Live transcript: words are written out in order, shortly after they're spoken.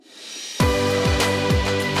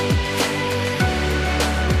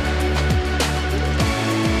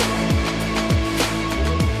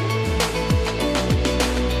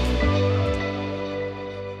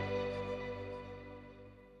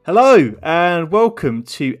Hello and welcome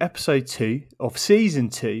to episode 2 of season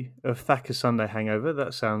 2 of Thacker Sunday Hangover.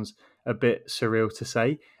 That sounds a bit surreal to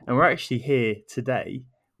say. And we're actually here today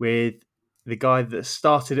with the guy that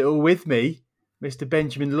started it all with me, Mr.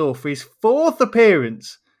 Benjamin Law, for his 4th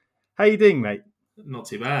appearance. How you doing, mate? Not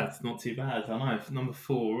too bad. I know, number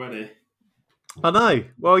 4 already. I know.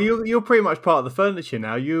 Well, you're pretty much part of the furniture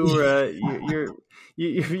now. You're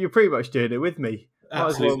pretty much doing it with me.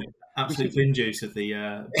 Absolute bin juice of the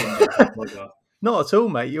podcast. Not at all,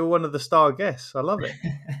 mate. You're one of the star guests. I love it.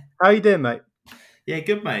 How you doing, mate? Yeah,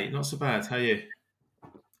 good, mate. Not so bad. How are you?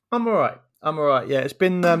 I'm all right. Yeah, it's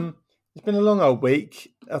been a long old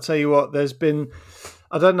week. I'll tell you what. There's been,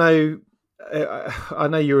 I don't know. I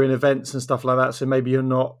know you're in events and stuff like that, so maybe you're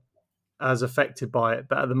not as affected by it.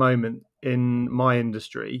 But at the moment, in my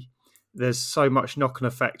industry, there's so much knock-on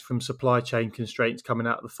effect from supply chain constraints coming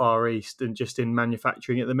out of the Far East and just in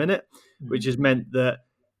manufacturing at the minute, which has meant that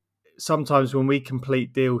sometimes when we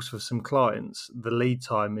complete deals for some clients, the lead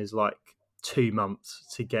time is like 2 months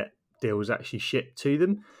to get deals actually shipped to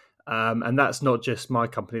them. And that's not just my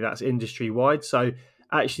company, that's industry wide. So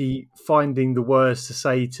actually finding the words to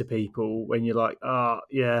say to people when you're like,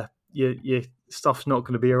 your stuff's not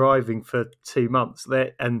going to be arriving for 2 months,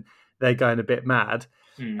 and they're going a bit mad.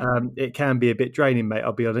 It can be a bit draining, mate,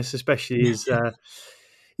 I'll be honest, especially as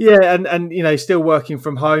and still working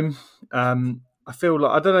from home. I feel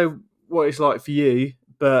like, I don't know what it's like for you,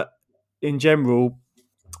 but in general,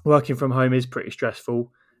 working from home is pretty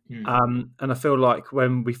stressful. And I feel like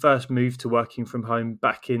when we first moved to working from home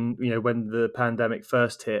back in, when the pandemic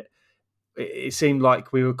first hit, it seemed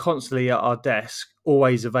like we were constantly at our desk,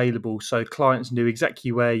 always available. So clients knew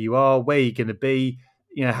exactly where you are, where you're going to be,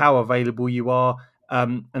 how available you are.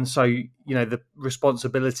 And so, the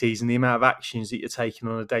responsibilities and the amount of actions that you're taking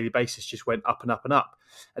on a daily basis just went up and up and up.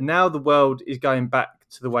 And now the world is going back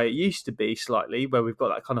to the way it used to be slightly, where we've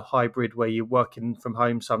got that kind of hybrid where you're working from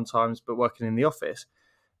home sometimes, but working in the office.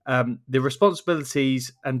 The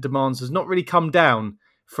responsibilities and demands has not really come down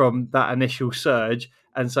from that initial surge.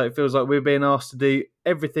 And so it feels like we're being asked to do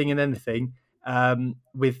everything and anything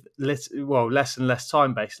with less and less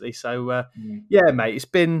time, basically. So, yeah, mate, it's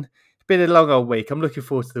been a long old week. I'm looking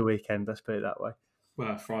forward to the weekend. Let's put it that way.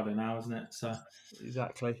 Well, Friday now, isn't it? So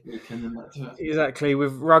exactly. Weekend and back to it. Exactly.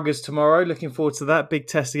 With Ruggers tomorrow. Looking forward to that big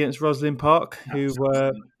test against Roslyn Park, who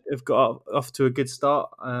have got off to a good start.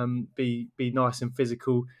 Be nice and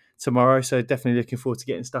physical tomorrow. So definitely looking forward to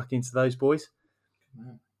getting stuck into those boys.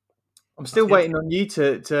 Wow. I'm still waiting on you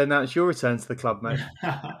to announce your return to the club, mate.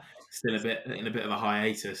 Still in a bit of a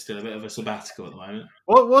hiatus, still a bit of a sabbatical at the moment.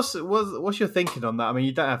 What's your thinking on that? I mean,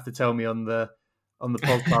 you don't have to tell me on the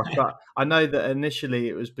podcast, but I know that initially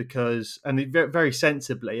it was because, and very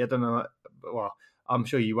sensibly, I don't know. Well, I'm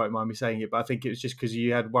sure you won't mind me saying it, but I think it was just because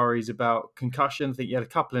you had worries about concussion. I think you had a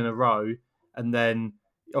couple in a row, and then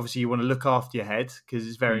obviously you want to look after your head because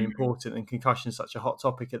it's very important. And concussion is such a hot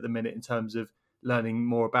topic at the minute in terms of learning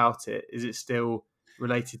more about it. Is it still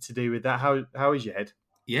related to do with that? How is your head?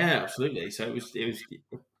 Yeah, absolutely. So it was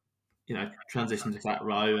transitioned to flat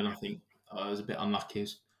row, and I think I was a bit unlucky. It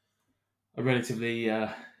was a relatively in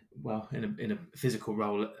a physical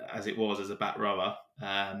role as it was as a back rower,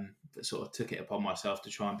 that sort of took it upon myself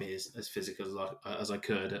to try and be as physical as I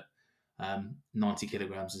could at 90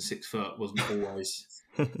 kilograms and 6 foot. wasn't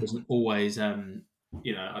always I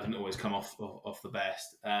didn't always come off the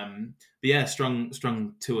best. But yeah,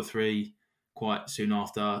 strung 2 or 3 quite soon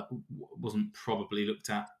after. Wasn't probably looked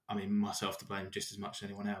at. I mean, myself to blame just as much as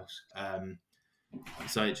anyone else.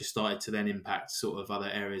 So it just started to then impact sort of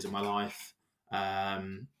other areas of my life.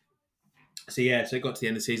 So it got to the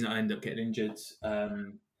end of the season. I ended up getting injured.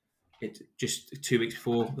 It just 2 weeks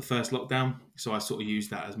before the first lockdown. So I sort of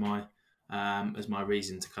used that as my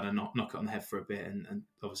reason to kind of knock it on the head for a bit. And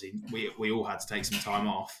obviously we all had to take some time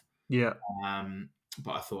off. Yeah.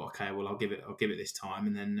 But I thought, okay, well, I'll give it this time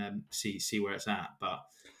and then see where it's at. But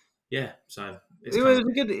yeah, so it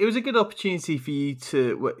was a good opportunity for you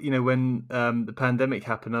to, when the pandemic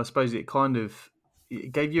happened. I suppose it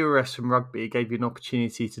gave you a rest from rugby. It gave you an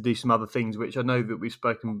opportunity to do some other things, which I know that we've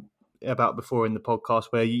spoken about before in the podcast,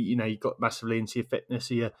 where you got massively into your fitness,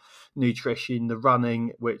 your nutrition, the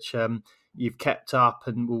running, which you've kept up,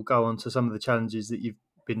 and we'll go on to some of the challenges that you've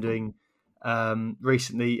been doing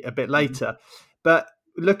recently a bit later. But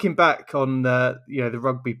looking back on the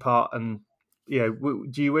rugby part, and do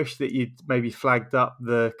you wish that you'd maybe flagged up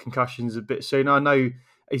the concussions a bit sooner? I know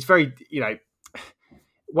it's very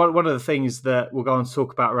one of the things that we'll go on to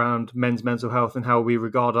talk about around men's mental health and how we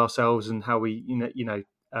regard ourselves and how we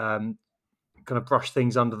kind of brush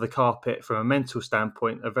things under the carpet from a mental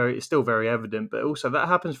standpoint it's still very evident, but also that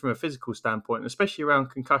happens from a physical standpoint, especially around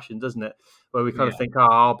concussion, doesn't it? Where we kind of think,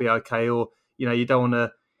 I'll be okay, or you don't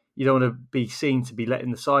want to be seen to be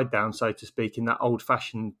letting the side down, so to speak, in that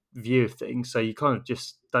old-fashioned view of things. So you kind of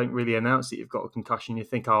just don't really announce that you've got a concussion. You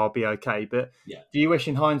think, I'll be okay. But do you wish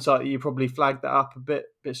in hindsight that you probably flagged that up a bit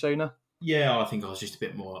sooner? Yeah, I think I was just a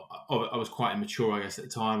bit more. I was quite immature, I guess, at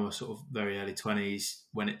the time. I was sort of very early 20s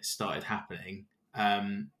when it started happening.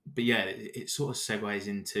 But yeah, it sort of segues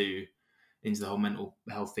into the whole mental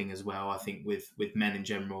health thing as well. I think with men in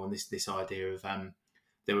general, and this idea of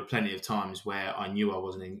there were plenty of times where I knew I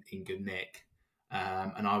wasn't in good nick,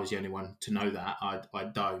 and I was the only one to know that. I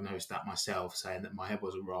diagnosed that myself, saying that my head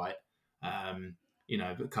wasn't right.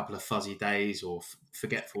 A couple of fuzzy days or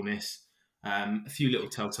forgetfulness. A few little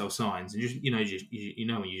telltale signs, and just you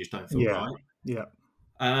know when you just don't feel right. Yeah.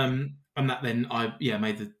 And that then I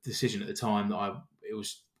made the decision at the time that it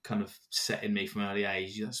was kind of set in me from an early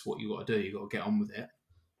age. That's what you got to do. You got to get on with it.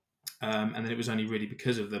 And then it was only really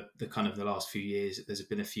because of the kind of the last few years that there's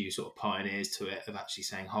been a few sort of pioneers to it of actually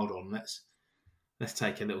saying, hold on, let's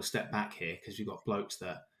take a little step back here, because we've got blokes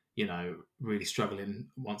that really struggling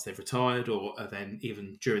once they've retired, or then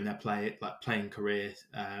even during their playing career.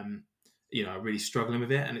 Really struggling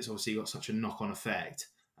with it, and it's obviously got such a knock-on effect.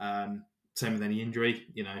 Same with any injury,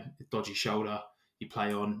 dodgy shoulder, you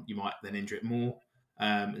play on, you might then injure it more,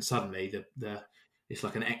 and suddenly it's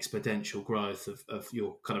like an exponential growth of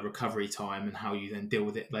your kind of recovery time and how you then deal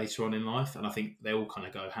with it later on in life. And I think they all kind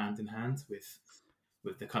of go hand in hand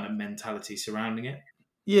with the kind of mentality surrounding it.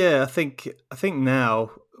 Yeah, I think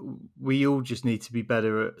now we all just need to be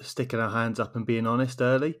better at sticking our hands up and being honest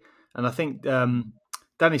early. And I think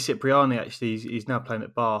Danny Cipriani actually he's now playing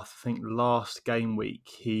at Bath. I think last game week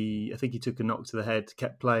he took a knock to the head,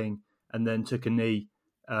 kept playing, and then took a knee,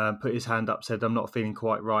 put his hand up, said I'm not feeling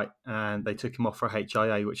quite right, and they took him off for a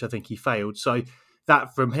HIA, which I think he failed. So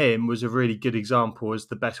that from him was a really good example as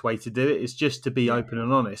the best way to do it, is just to be open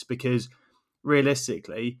and honest, because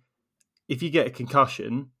realistically, if you get a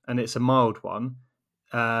concussion and it's a mild one,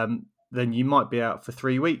 then you might be out for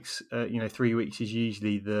 3 weeks. 3 weeks is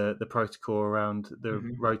usually the protocol around the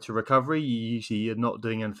road to recovery. You're not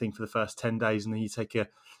doing anything for the first 10 days, and then you take a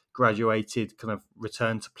graduated kind of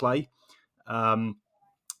return to play.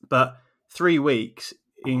 But 3 weeks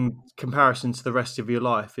in comparison to the rest of your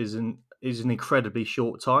life is an incredibly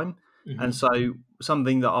short time. And so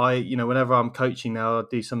something that whenever I'm coaching now, I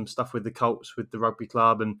do some stuff with the Colts, with the rugby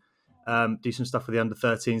club, and do some stuff with the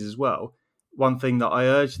under-13s as well. One thing that I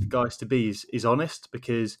urge the guys to be is honest,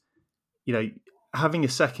 because having a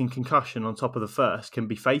second concussion on top of the first can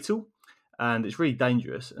be fatal, and it's really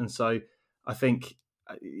dangerous. And so I think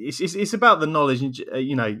it's about the knowledge, and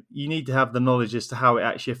you need to have the knowledge as to how it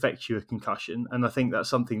actually affects you, a concussion. And I think that's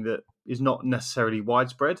something that is not necessarily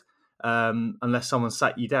widespread. Unless someone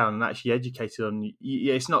sat you down and actually educated on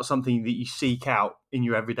you. It's not something that you seek out in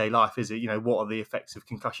your everyday life, is it? What are the effects of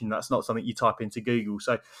concussion? That's not something you type into Google.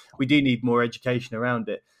 So we do need more education around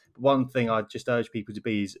it. But one thing I just urge people to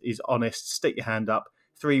be is honest. Stick your hand up.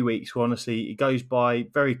 3 weeks, honestly, it goes by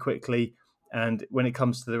very quickly. And when it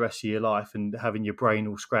comes to the rest of your life and having your brain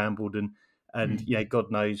all scrambled and God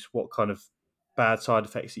knows what kind of bad side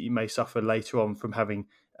effects that you may suffer later on from having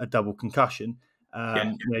a double concussion.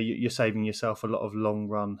 You're saving yourself a lot of long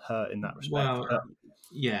run hurt in that respect. Well,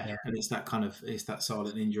 and it's that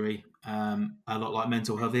silent injury. A lot like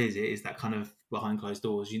mental health is that kind of behind closed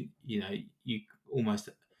doors. You almost,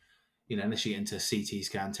 unless you get into CT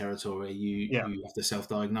scan territory, you have to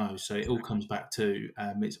self-diagnose. So it all comes back to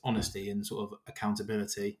it's honesty and sort of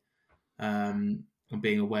accountability, and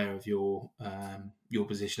being aware of your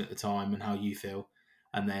position at the time and how you feel,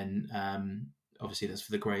 and then. Obviously, that's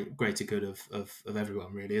for the greater good of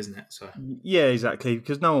everyone, really, isn't it? So yeah, exactly.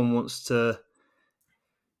 Because no one wants to.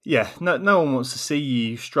 Yeah, no one wants to see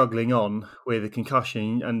you struggling on with a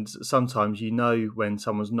concussion, and sometimes when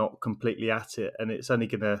someone's not completely at it, and it's only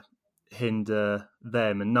going to hinder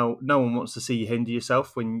them. And no one wants to see you hinder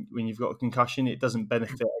yourself when you've got a concussion. It doesn't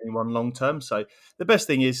benefit anyone long term. So the best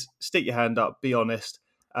thing is stick your hand up, be honest,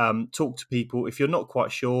 talk to people. If you're not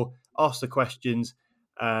quite sure, ask the questions.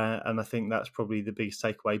 And I think that's probably the biggest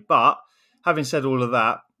takeaway. But having said all of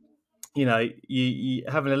that, you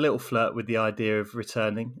having a little flirt with the idea of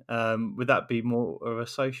returning. Would that be more of a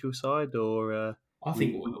social side, or I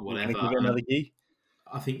think whatever. Give it another go?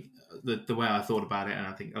 I think the way I thought about it, and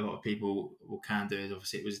I think a lot of people can do, is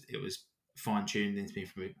obviously it was fine tuned into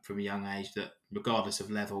me from a young age that regardless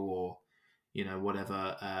of level or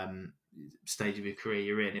whatever stage of your career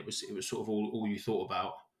you're in, it was sort of all you thought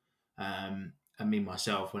about. me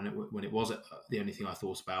myself when it was the only thing I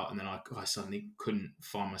thought about, and then I suddenly couldn't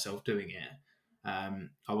find myself doing it.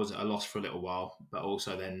 I was at a loss for a little while, but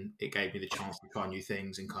also then it gave me the chance to try new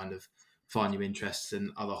things and kind of find new interests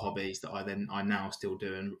and other hobbies that I now still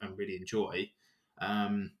do and really enjoy.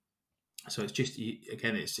 So it's just,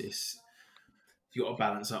 again, it's you got to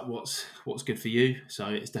balance up what's good for you. So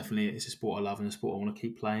it's a sport I love and a sport I want to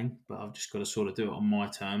keep playing, but I've just got to sort of do it on my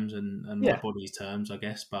terms and my Yeah. body's terms, I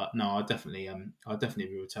guess. But no, I definitely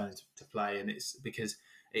be returning to play, and it's because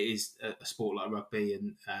it is a sport like rugby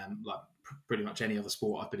and like pretty much any other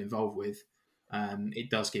sport I've been involved with. It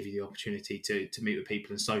does give you the opportunity to meet with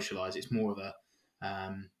people and socialise. It's more of a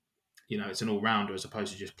it's an all rounder as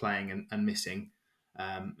opposed to just playing and missing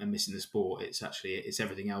the sport. It's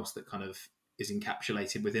everything else that kind of is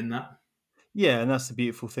encapsulated within that. Yeah, and that's the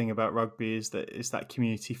beautiful thing about rugby is that it's that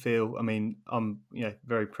community feel. I mean, I'm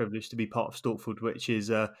very privileged to be part of Stortford, which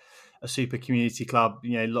is a super community club.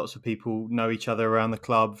 Lots of people know each other around the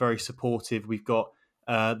club. Very supportive. We've got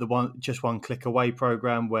the one click away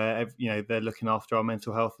program where they're looking after our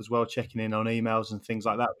mental health as well, checking in on emails and things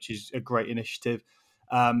like that, which is a great initiative.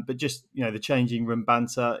 But just the changing room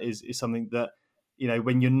banter is something that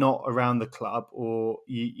when you're not around the club or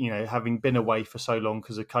having been away for so long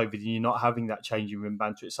because of COVID and you're not having that changing room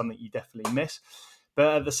banter, it's something you definitely miss.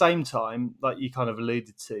 But at the same time, like you kind of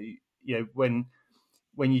alluded to,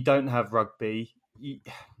 when you don't have rugby,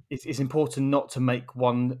 it's important not to make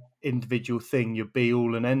one individual thing your be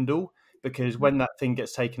all and end all, because when that thing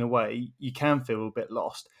gets taken away, you can feel a bit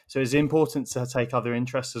lost. So it's important to take other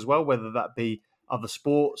interests as well, whether that be other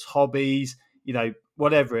sports, hobbies,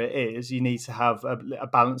 whatever it is. You need to have a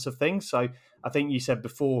balance of things. So I think you said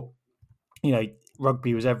before,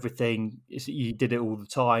 rugby was everything. You did it all the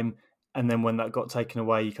time. And then when that got taken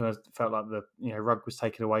away, you kind of felt like the rug was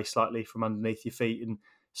taken away slightly from underneath your feet, and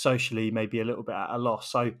socially maybe a little bit at a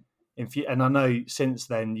loss. So, and I know since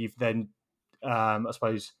then you've then, I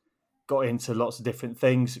suppose, got into lots of different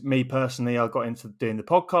things. Me personally, I got into doing the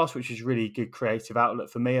podcast, which is really a good creative outlet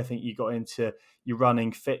for me. I think you got into your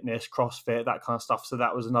running, fitness, CrossFit, that kind of stuff. So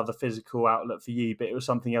that was another physical outlet for you, but it was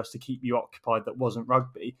something else to keep you occupied that wasn't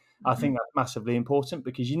rugby. I think that's massively important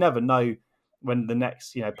because you never know when the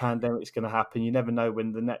next pandemic is going to happen. You never know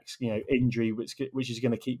when the next injury which is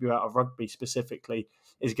going to keep you out of rugby specifically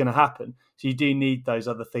is going to happen. So you do need those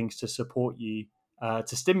other things to support you,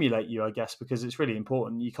 to stimulate you, I guess, because it's really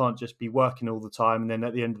important. You can't just be working all the time and then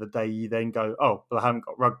at the end of the day you then go, oh well, I haven't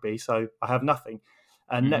got rugby, so I have nothing.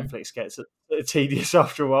 And Netflix gets tedious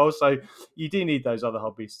after a while, so you do need those other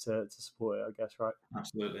hobbies to support it, I guess, right?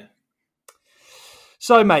 Absolutely.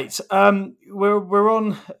 So, mate, we're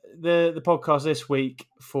on the podcast this week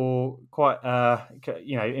for quite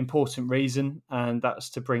important reason, and that's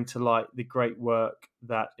to bring to light the great work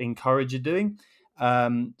that Encourage are doing.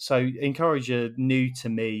 So, Encourage are new to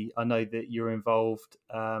me. I know that you're involved,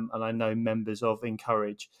 and I know members of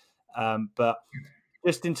Encourage, but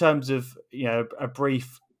just in terms of a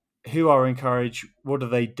brief, who are Encourage, what do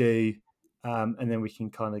they do, and then we can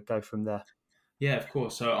kind of go from there. Yeah, of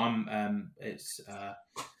course. So I'm it's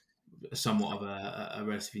somewhat of a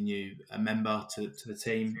relatively new member to the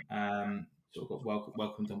team. Sort of got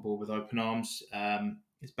welcomed on board with open arms.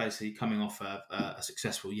 It's basically coming off a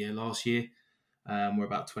successful year last year. We're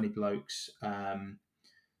about 20 blokes.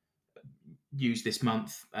 Used this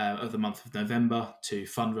month of the month of November to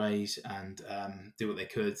fundraise and do what they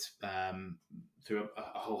could through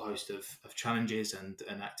a whole host of challenges and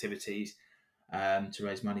activities to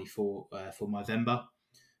raise money for Movember.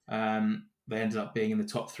 They ended up being in the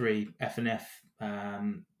top 3 FNF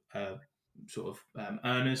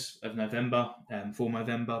earners of November. For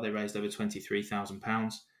Movember, they raised over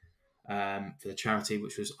 £23,000 for the charity,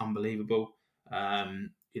 which was unbelievable.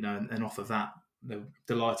 And off of that, they're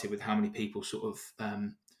delighted with how many people sort of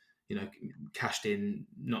cashed in,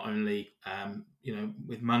 not only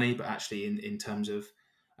with money, but actually in terms of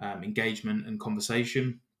engagement and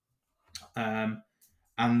conversation.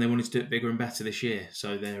 And they wanted to do it bigger and better this year.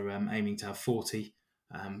 So they're aiming to have 40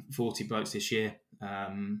 blokes this year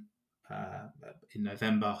in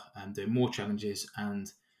November, and doing more challenges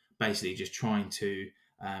and basically just trying to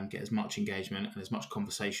get as much engagement and as much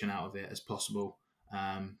conversation out of it as possible,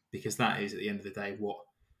 because that is at the end of the day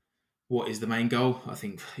what is the main goal. I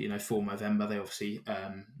think for Movember, they obviously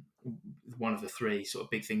one of the 3 sort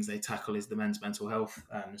of big things they tackle is the men's mental health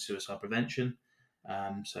and suicide prevention.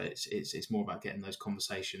 So it's more about getting those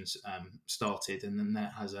conversations started, and then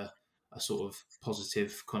that has a sort of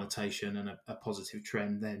positive connotation and a positive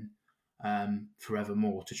trend then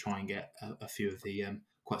forevermore, to try and get a few of the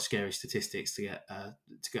quite scary statistics to get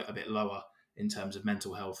a bit lower in terms of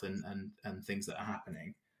mental health and things that are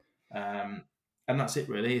happening. And that's it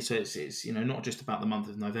really. So it's not just about the month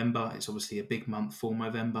of November. It's obviously a big month for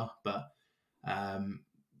November, but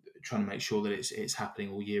trying to make sure that it's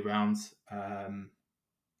happening all year round. And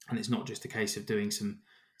it's not just a case of doing some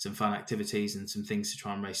fun activities and some things to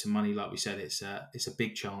try and raise some money. Like we said, it's a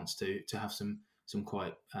big chance to have some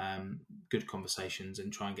quite good conversations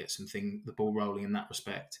and try and get the ball rolling in that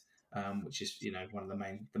respect, which is one of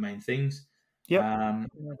the main things. Yeah.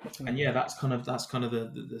 And yeah, that's kind of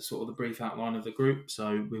the sort of the brief outline of the group.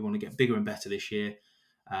 So we want to get bigger and better this year.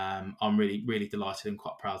 I'm really, really delighted and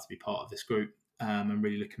quite proud to be part of this group. I'm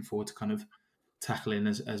really looking forward to kind of tackling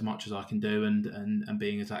as much as I can do and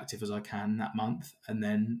being as active as I can that month. And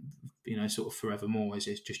then, sort of forevermore is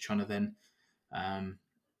just trying to then,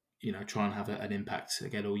 try and have an impact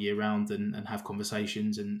again all year round and have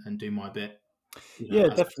conversations and do my bit. Yeah,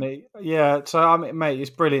 definitely. Yeah, so I mean, mate, it's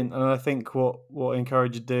brilliant, and I think what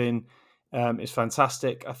Encourage are doing is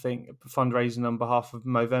fantastic. I think fundraising on behalf of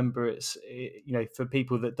Movember, for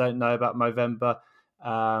people that don't know about Movember,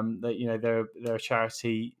 that they're a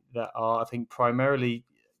charity that are, I think, primarily,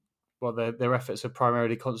 well, their efforts are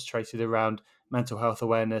primarily concentrated around mental health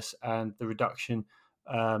awareness and the reduction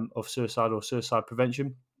of suicide or suicide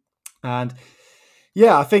prevention, and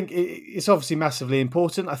yeah, I think it's obviously massively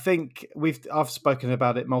important. I think I've spoken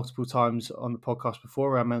about it multiple times on the podcast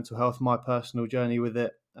before around mental health, my personal journey with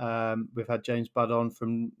it. We've had James Budd on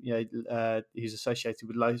from who's associated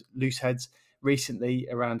with Loose Heads recently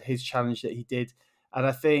around his challenge that he did, and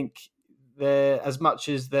I think as much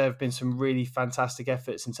as there have been some really fantastic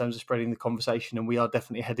efforts in terms of spreading the conversation, and we are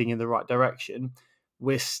definitely heading in the right direction,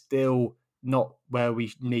 we're still not where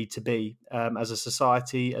we need to be as a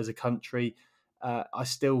society, as a country. I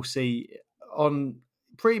still see on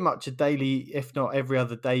pretty much a daily, if not every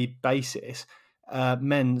other day basis,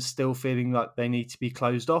 men still feeling like they need to be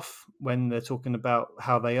closed off when they're talking about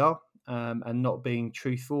how they are and not being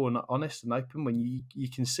truthful and honest and open when you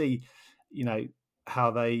can see, how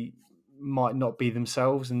they might not be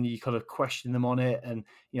themselves and you kind of question them on it. And,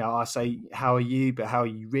 I say, how are you? But how are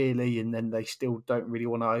you really? And then they still don't really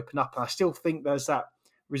want to open up. And I still think there's that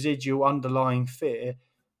residual underlying fear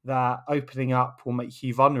that opening up will make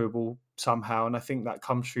you vulnerable somehow. And I think that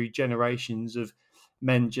comes through generations of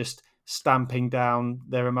men just stamping down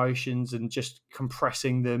their emotions and just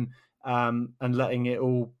compressing them and letting it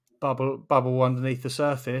all bubble underneath the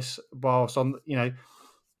surface whilst on the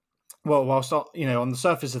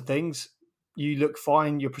surface of things you look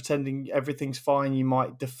fine, you're pretending everything's fine, you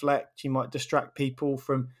might deflect, you might distract people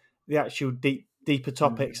from the actual deeper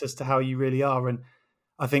topics as to how you really are. And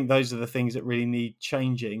I think those are the things that really need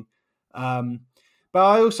changing. But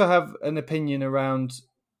I also have an opinion around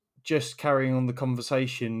just carrying on the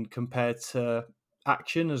conversation compared to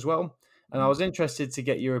action as well. And I was interested to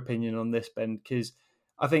get your opinion on this, Ben, because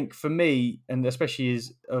I think for me, and especially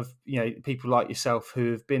as of people like yourself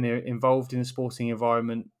who have been involved in the sporting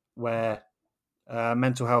environment where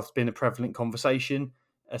mental health has been a prevalent conversation,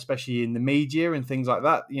 especially in the media and things like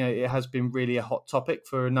that. It has been really a hot topic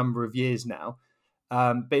for a number of years now.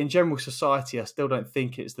 But in general society, I still don't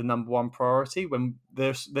think it's the number one priority when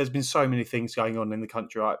there's been so many things going on in the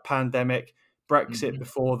country, right? Pandemic, Brexit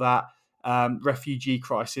before that, refugee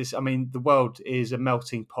crisis. I mean, the world is a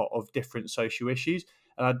melting pot of different social issues.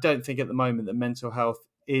 And I don't think at the moment that mental health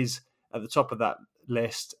is at the top of that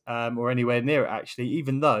list or anywhere near it, actually,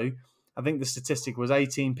 even though I think the statistic was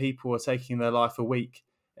 18 people are taking their life a week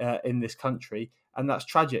in this country. And that's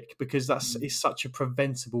tragic because is such a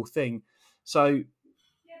preventable thing. So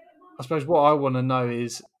I suppose what I want to know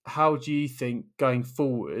is how do you think going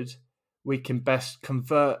forward we can best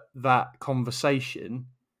convert that conversation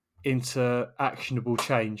into actionable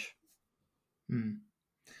change?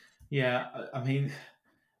 Yeah, I mean,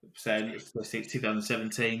 saying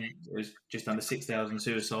 2017, it was just under 6,000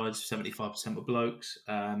 suicides, 75% were blokes.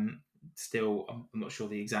 Still, I'm not sure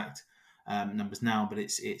the exact numbers now, but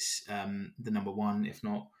it's the number one, if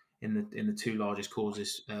not in the two largest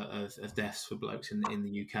causes of deaths for blokes in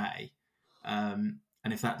the UK. And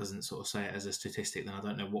if that doesn't sort of say it as a statistic, then I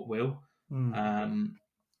don't know what will.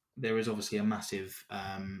 There is obviously a massive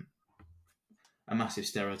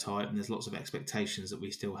stereotype, and there's lots of expectations that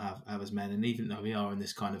we still have as men. And even though we are in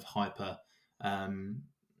this kind of hyper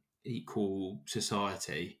equal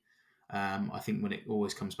society, I think when it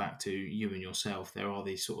always comes back to you and yourself, there are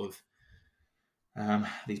these sort of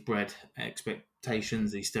these bred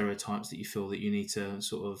expectations, these stereotypes that you feel that you need to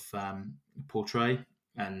sort of portray.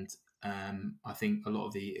 And I think a lot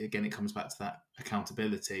of it comes back to that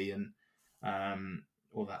accountability and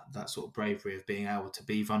or that sort of bravery of being able to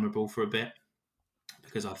be vulnerable for a bit.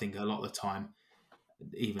 because I think a lot of the time,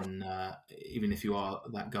 even if you are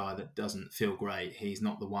that guy that doesn't feel great, he's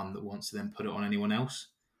not the one that wants to then put it on anyone else.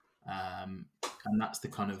 And that's the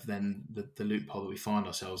kind of then the loophole that we find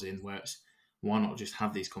ourselves in, where it's, why not just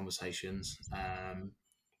have these conversations,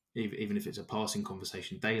 even if it's a passing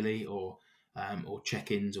conversation daily, or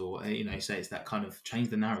check-ins, or say it's that kind of change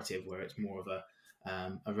the narrative where it's more of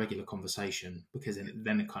a regular conversation, because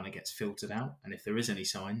then it kind of gets filtered out, and if there is any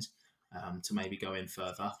signs to maybe go in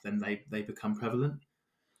further, then they become prevalent,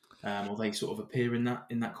 or they sort of appear in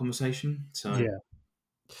that conversation. So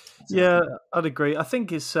yeah, I'd agree. I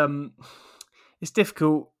think it's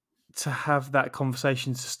difficult to have that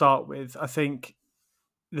conversation to start with. I think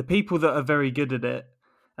the people that are very good at it,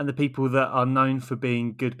 and the people that are known for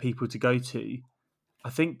being good people to go to, I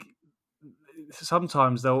think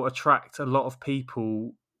sometimes they'll attract a lot of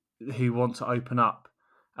people who want to open up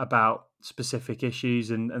about specific issues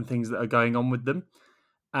and things that are going on with them.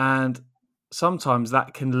 And sometimes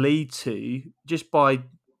that can lead to, just by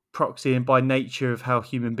proxy and by nature of how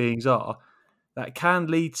human beings are, that can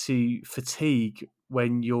lead to fatigue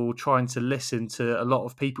when you're trying to listen to a lot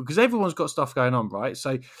of people, because everyone's got stuff going on, right?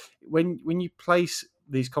 So when you place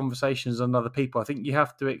these conversations on other people, I think you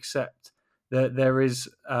have to accept that there is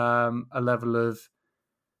a level of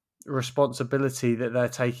responsibility that they're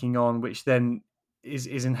taking on, which then is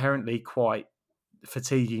inherently quite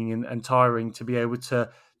fatiguing and tiring, to be able to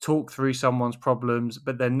talk through someone's problems,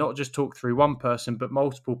 but then not just talk through one person, but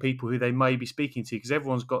multiple people who they may be speaking to, because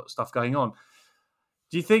everyone's got stuff going on.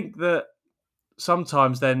 Do you think that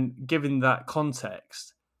sometimes then, given that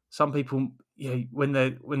context, some people, when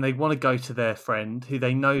they want to go to their friend who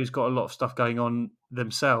they know has got a lot of stuff going on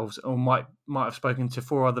themselves, or might have spoken to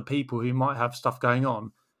 4 other people who might have stuff going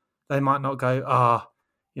on, they might not go,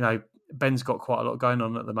 Ben's got quite a lot going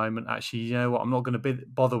on at the moment. Actually, you know what? I'm not going to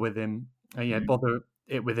bother with him. Bother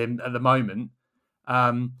it with him at the moment,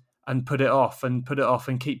 and put it off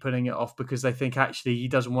and keep putting it off, because they think actually he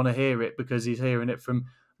doesn't want to hear it because he's hearing it from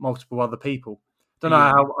multiple other people.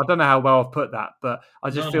 I don't know how well I've put that, but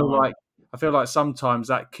I just feel like sometimes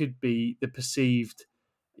that could be the perceived,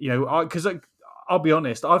 because I'll be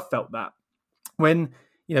honest, I've felt that when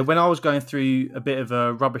I was going through a bit of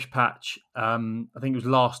a rubbish patch. I think it was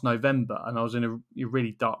last November, and I was in a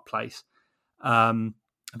really dark place.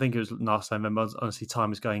 I think it was last November. Honestly,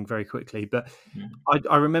 time is going very quickly, but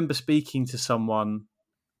I remember speaking to someone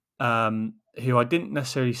who I didn't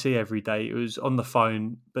necessarily see every day. It was on the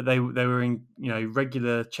phone, but they were in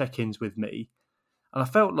regular check-ins with me, and I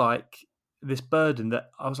felt like this burden that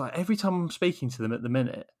I was like, every time I'm speaking to them at the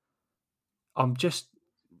minute, I'm just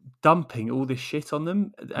dumping all this shit on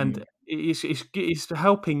them, and it's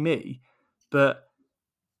helping me, but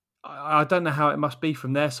I don't know how it must be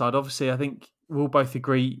from their side. Obviously, I think we'll both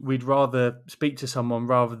agree we'd rather speak to someone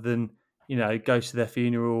rather than go to their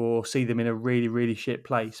funeral or see them in a really, really shit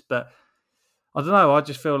place. But I don't know. I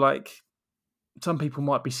just feel like some people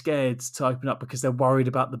might be scared to open up because they're worried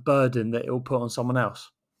about the burden that it will put on someone else.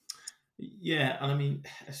 Yeah, and I mean,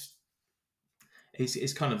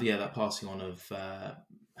 it's kind of that passing on of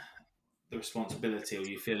the responsibility, or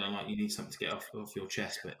you feeling like you need something to get off your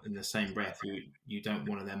chest, but in the same breath, you don't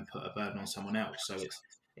want to then put a burden on someone else. So it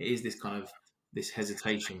is this kind of this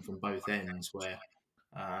hesitation from both ends, where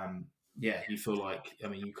you feel like, I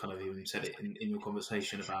mean, you kind of even said it in your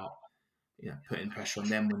conversation about putting pressure on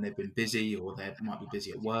them when they've been busy, or they might be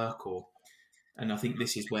busy at work, and I think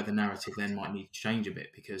this is where the narrative then might need to change a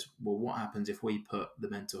bit, because, well, what happens if we put the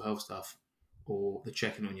mental health stuff or the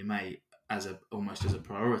checking on your mate almost as a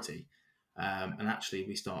priority, and actually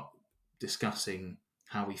we start discussing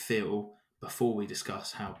how we feel before we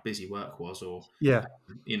discuss how busy work was, or you've had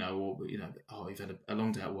a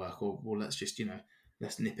long day at work, or, well, let's just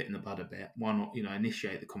let's nip it in the bud a bit. Why not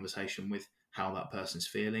initiate the conversation with how that person's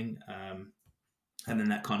feeling, and then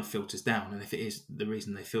that kind of filters down. And if it is the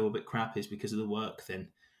reason they feel a bit crap is because of the work,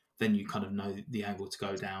 then you kind of know the angle to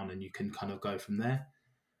go down, and you can kind of go from there.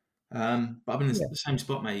 But I'm in the same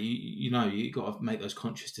spot, mate. You got to make those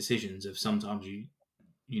conscious decisions of, sometimes you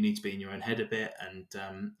need to be in your own head a bit, and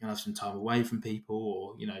have some time away from people,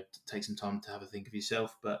 or take some time to have a think of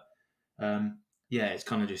yourself. But it's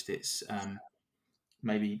kind of just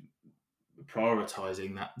maybe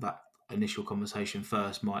prioritizing that initial conversation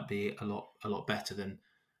first might be a lot better than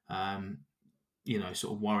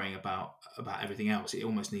sort of worrying about everything else. It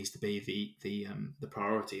almost needs to be the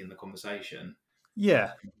priority in the conversation.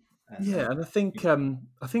 And I think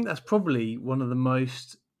that's probably one of the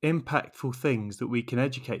most impactful things that we can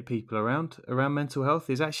educate people around mental health,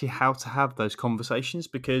 is actually how to have those conversations.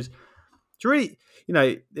 Because to really,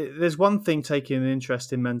 there's one thing taking an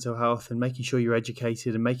interest in mental health and making sure you're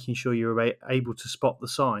educated and making sure you're able to spot the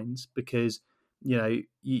signs, because you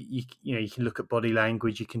can look at body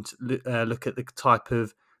language, you can look at the type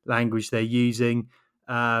of language they're using.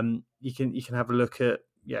 You can have a look at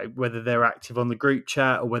whether they're active on the group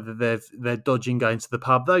chat or whether they're dodging going to the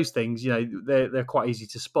pub. Those things, they're quite easy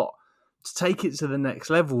to spot. To take it to the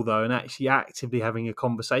next level, though, and actually actively having a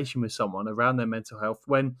conversation with someone around their mental health,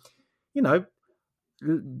 when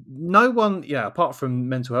no one, apart from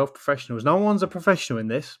mental health professionals, no one's a professional in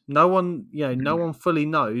this. No one, no one fully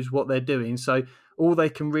knows what they're doing. So all they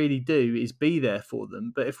can really do is be there for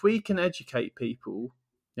them. But if we can educate people,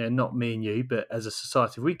 not me and you, but as a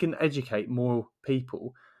society, if we can educate more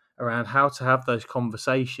people around how to have those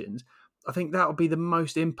conversations, I think that would be the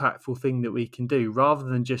most impactful thing that we can do, rather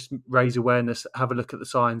than just raise awareness, have a look at the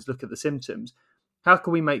signs, look at the symptoms. How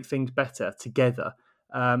can we make things better together?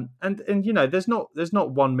 And there's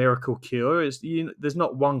not one miracle cure. There's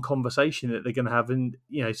not one conversation that they're going to have, and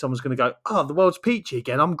someone's going to go, "Oh, the world's peachy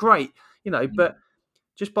again. I'm great." But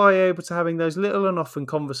just by able to having those little and often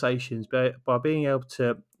conversations, by being able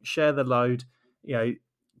to share the load,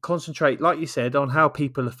 concentrate, like you said, on how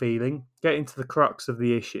people are feeling, get into the crux of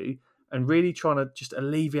the issue, and really trying to just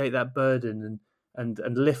alleviate that burden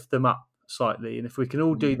and lift them up slightly. And if we can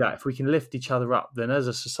all do that, if we can lift each other up, then as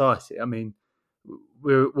a society, I mean,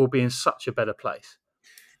 we'll be in such a better place.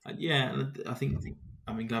 Yeah, I think.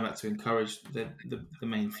 I mean, going back to encourage, the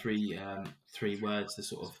main three words, the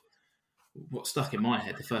sort of what stuck in my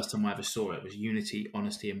head the first time I ever saw it was unity,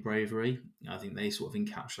 honesty, and bravery. I think they sort of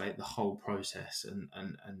encapsulate the whole process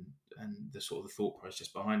and the sort of the thought process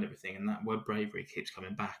behind everything. And that word bravery keeps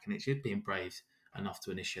coming back, and it's just being brave enough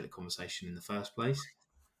to initiate the conversation in the first place.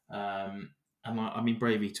 And I mean,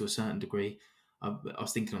 bravery to a certain degree. I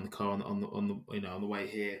was thinking on the car on the way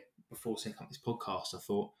here before setting up this podcast. I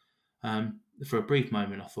thought for a brief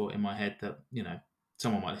moment, I thought in my head that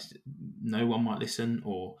someone might listen, no one might listen,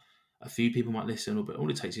 or a few people might listen, but all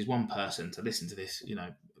it takes is one person to listen to this,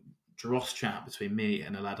 dross chat between me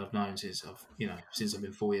and a lad I've known since I've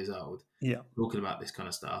been 4 years old, talking about this kind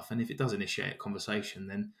of stuff. And if it does initiate a conversation,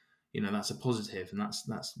 then that's a positive, and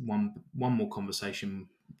that's one more conversation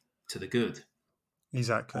to the good.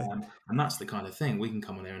 Exactly. And that's the kind of thing. We can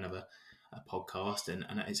come on here and have a podcast, and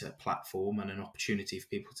it's a platform and an opportunity for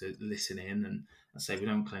people to listen in. And I say we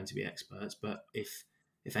don't claim to be experts, but if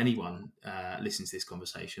anyone listens to this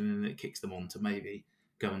conversation and it kicks them on to maybe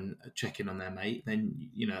go and check in on their mate, then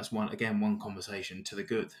it's one conversation to the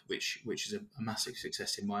good, which is a massive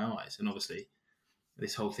success in my eyes. And obviously,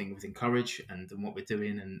 this whole thing with Encourage and what we're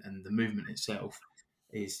doing and the movement itself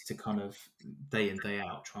is to kind of day in, day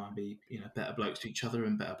out try and be better blokes to each other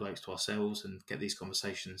and better blokes to ourselves, and get these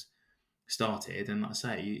conversations started. And like I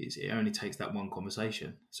say, it only takes that one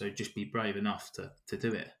conversation, so just be brave enough to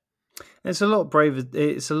do it. It's a lot braver.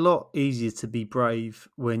 It's a lot easier to be brave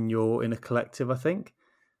when you're in a collective, I think.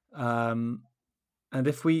 And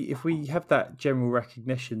if we have that general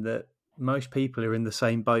recognition that most people are in the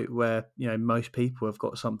same boat, where most people have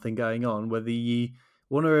got something going on, whether you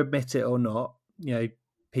want to admit it or not,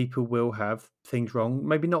 people will have things wrong.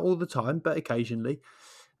 Maybe not all the time, but occasionally.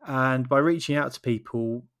 And by reaching out to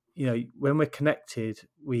people, when we're connected,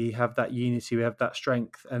 we have that unity, we have that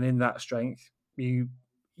strength, and in that strength, you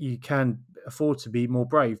can afford to be more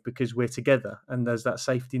brave because we're together, and there's that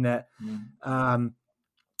safety net.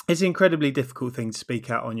 It's an incredibly difficult thing to speak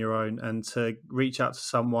out on your own and to reach out to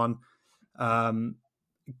someone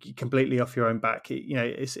completely off your own back.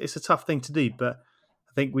 It's a tough thing to do, but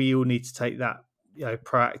I think we all need to take that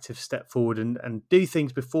proactive step forward and do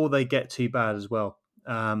things before they get too bad as well.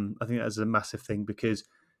 I think that's a massive thing, because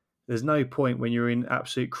there's no point when you're in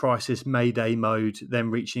absolute crisis mayday mode then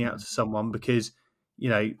reaching out to someone, because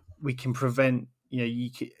we can prevent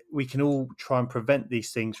we can all try and prevent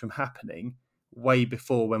these things from happening way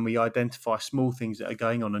before, when we identify small things that are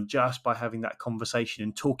going on, and just by having that conversation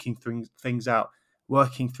and talking things out,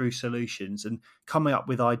 working through solutions and coming up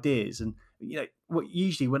with ideas. And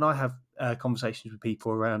usually when I have conversations with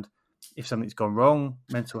people around if something's gone wrong,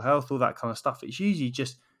 mental health, all that kind of stuff, it's usually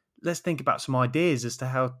just, let's think about some ideas as to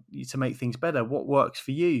how to make things better. What works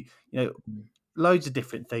for you? Loads of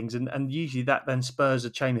different things, and usually that then spurs a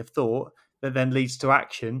chain of thought that then leads to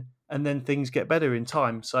action, and then things get better in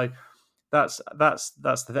time. So that's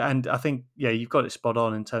the, and I think you've got it spot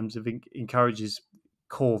on in terms of Encourage's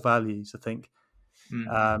core values. I think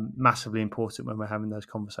massively important when we're having those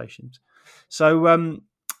conversations. So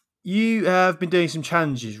you have been doing some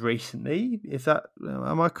challenges recently. If that,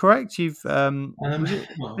 am I correct? You've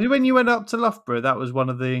when you went up to Loughborough, that was one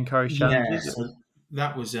of the Encourage challenges. Yeah, so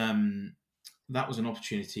that was that was an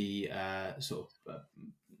opportunity sort of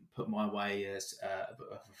put my way as a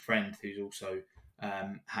friend who's also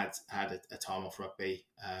had a time off rugby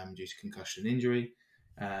due to concussion injury,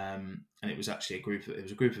 and it was actually a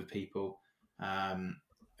group of people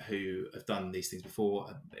who have done these things before.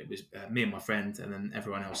 It was me and my friend, and then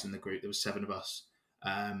everyone else in the group. There was 7 of us.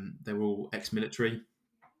 They were all ex-military.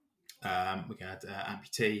 We had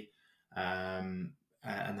amputee and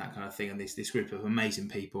that kind of thing. And this group of amazing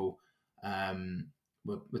people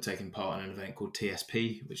were taking part in an event called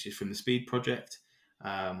TSP, which is from the Speed Project,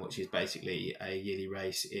 which is basically a yearly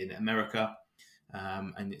race in America.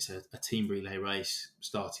 And it's a team relay race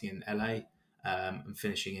starting in LA and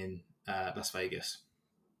finishing in Las Vegas.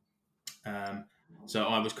 So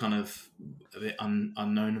I was kind of a bit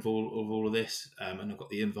unknown of all of this, and I got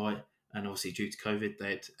the invite. And obviously, due to COVID,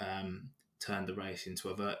 they'd turned the race into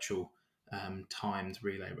a virtual timed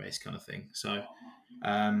relay race kind of thing. So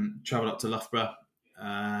travelled up to Loughborough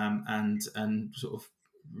and sort of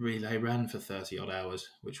relay ran for 30 odd hours,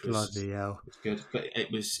 which was good. But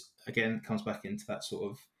it was, again, comes back into that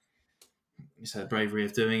sort of bravery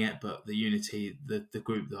of doing it, but the unity, the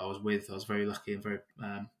group that I was with, I was very lucky and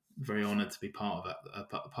very honoured to be part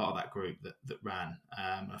of that group that ran.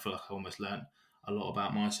 I feel like I almost learnt a lot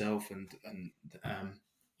about myself and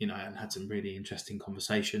had some really interesting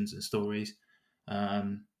conversations and stories.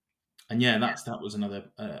 That was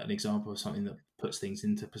another an example of something that puts things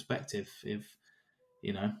into perspective. It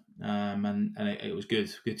was good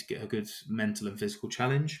to get a good mental and physical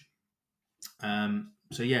challenge. So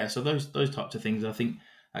those types of things, I think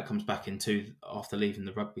that comes back into after leaving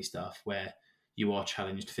the rugby stuff, where you are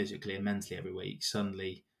challenged physically and mentally every week.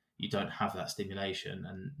 Suddenly, you don't have that stimulation,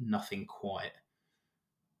 and nothing quite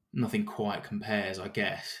compares, I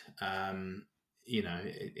guess.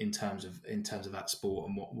 In terms of that sport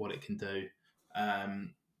and what it can do.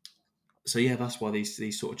 That's why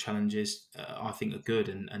these sort of challenges I think are good,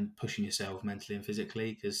 and pushing yourself mentally and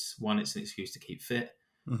physically, because one, it's an excuse to keep fit.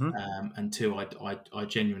 Mm-hmm. And two, I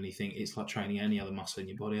genuinely think it's like training any other muscle in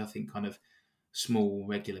your body. I think kind of small,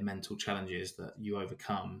 regular mental challenges that you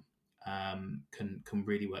overcome can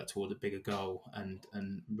really work toward a bigger goal and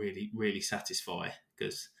really, really satisfy.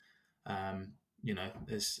 Because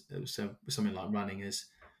there's something like running is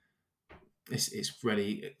it's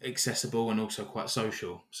really accessible and also quite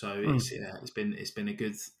social. So it's been a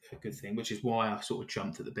good thing, which is why I sort of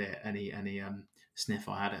jumped at the bit. Any sniff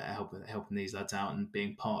I had at helping these lads out and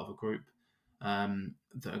being part of a group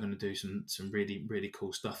that are going to do some really, really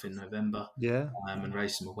cool stuff in November. And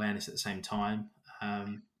raise some awareness at the same time. I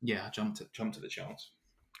jumped at the chance.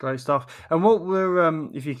 Great stuff. And what were,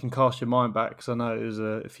 if you can cast your mind back, because I know it was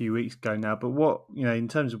a few weeks ago now, but what, in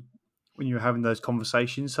terms of when you were having those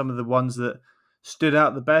conversations, some of the ones that stood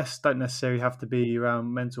out the best don't necessarily have to be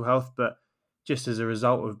around mental health, but just as a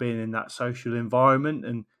result of being in that social environment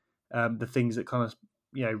and the things that kind of,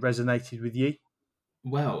 resonated with you?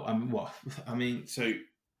 Well, so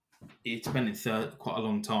it's spending quite a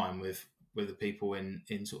long time with the people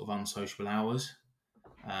in sort of unsociable hours.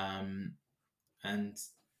 And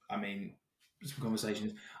I mean, some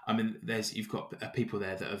conversations. I mean, you've got people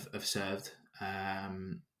there that have served,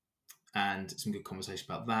 and some good conversation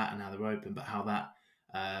about that and how they're open, but how that,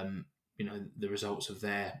 the results of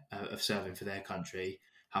of serving for their country,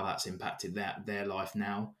 how that's impacted their life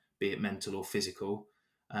now, be it mental or physical,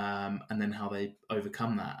 and then how they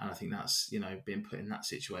overcome that. And I think that's, being put in that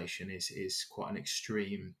situation is quite an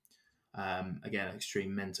extreme,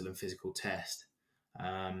 extreme mental and physical test.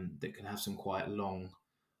 That can have some quite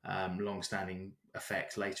long-standing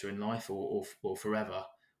effects later in life or forever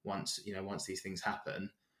once these things happen.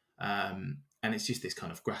 And it's just this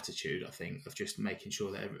kind of gratitude, I think, of just making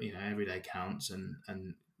sure that every day counts and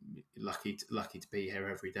lucky to be here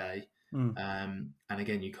every day. And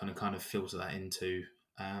again, you kind of filter that into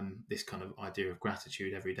this kind of idea of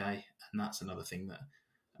gratitude every day, and that's another thing that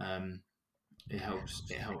it helps,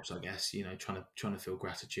 I guess. Trying to feel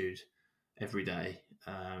gratitude every day,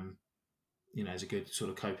 is a good sort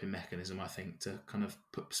of coping mechanism, I think, to kind of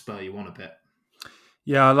spur you on a bit.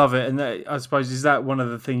 Yeah, I love it. And I suppose, is that one of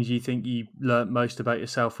the things you think you learnt most about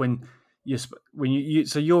yourself when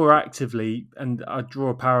so you're actively, and I draw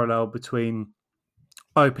a parallel between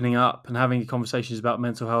opening up and having conversations about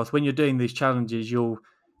mental health. When you're doing these challenges, you're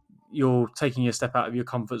taking a step out of your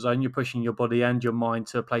comfort zone. You're pushing your body and your mind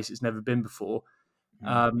to a place it's never been before.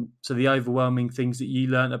 So the overwhelming things that you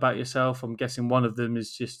learnt about yourself, I'm guessing one of them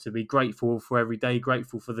is just to be grateful for every day,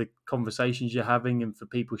 grateful for the conversations you're having and for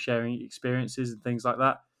people sharing experiences and things like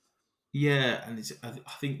that. Yeah, and I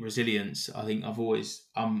think resilience. I think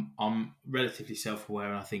I'm relatively self-aware,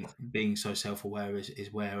 and I think being so self-aware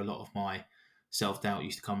is where a lot of my self-doubt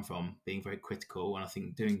used to come from, being very critical. And I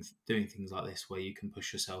think doing things like this where you can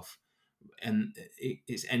push yourself, and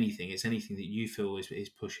it's anything that you feel is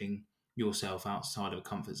pushing yourself outside of a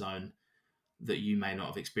comfort zone that you may not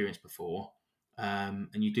have experienced before, and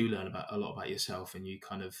you do learn about a lot about yourself, and you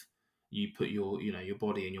put your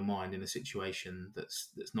body and your mind in a situation that's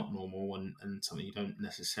not normal, and something you don't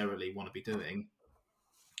necessarily want to be doing.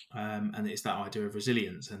 And it's that idea of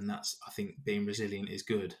resilience, and that's, I think, being resilient is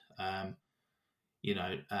good.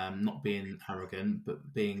 Not being arrogant,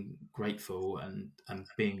 but being grateful and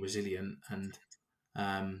being resilient, and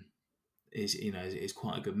is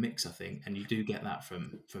quite a good mix, I think. And you do get that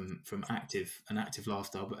from an active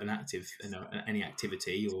lifestyle, but an active, any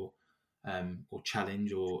activity or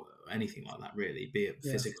challenge or anything like that, really, be it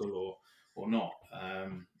physical or not.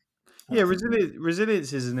 Yeah,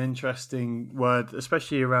 resilience is an interesting word,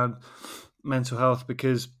 especially around mental health,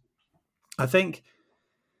 because I think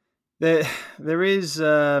there is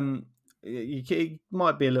it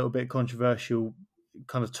might be a little bit controversial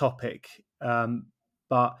kind of topic,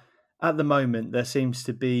 but at the moment there seems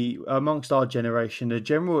to be amongst our generation a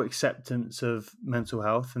general acceptance of mental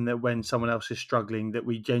health, and that when someone else is struggling, that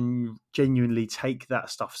we genuinely take that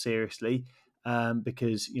stuff seriously,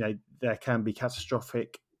 because there can be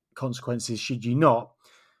catastrophic consequences should you not.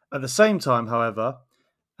 At the same time, however,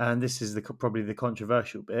 and this is probably the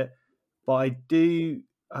controversial bit, but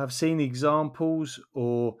I've seen examples,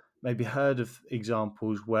 or maybe heard of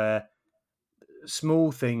examples, where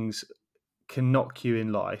small things can knock you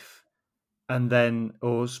in life, and then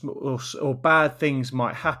or bad things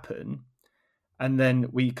might happen, and then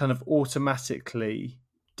we kind of automatically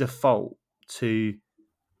default to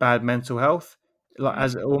bad mental health, like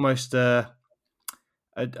as almost a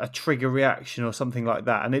trigger reaction or something like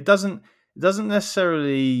that. And it doesn't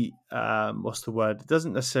necessarily what's the word? It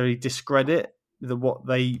doesn't necessarily discredit what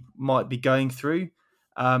they might be going through.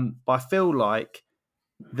 But I feel like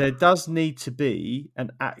there does need to be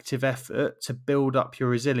an active effort to build up your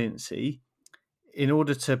resiliency in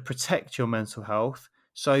order to protect your mental health,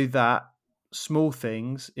 so that small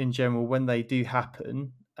things in general, when they do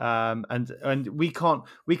happen, and we can't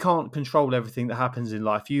control everything that happens in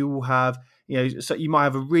life. You will have, so you might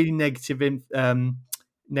have a really negative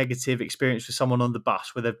experience with someone on the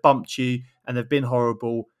bus where they've bumped you and they've been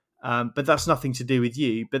horrible, but that's nothing to do with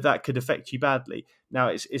you, but that could affect you badly. Now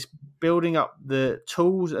it's building up the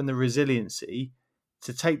tools and the resiliency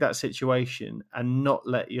to take that situation and not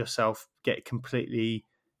let yourself get completely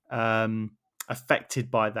affected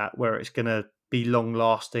by that, where it's going to be long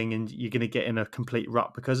lasting and you're going to get in a complete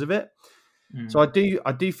rut because of it. So I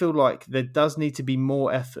do feel like there does need to be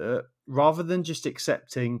more effort, rather than just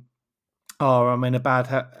accepting, oh, I'm in a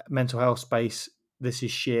bad mental health space, this is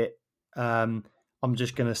shit, I'm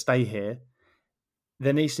just going to stay here.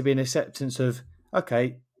 There needs to be an acceptance of,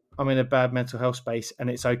 okay, I'm in a bad mental health space and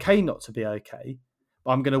it's okay not to be okay,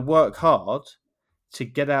 but I'm going to work hard to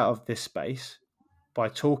get out of this space by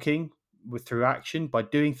talking, through action, by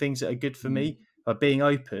doing things that are good for me, by being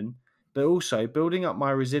open, but also building up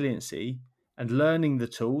my resiliency and learning the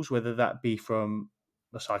tools, whether that be from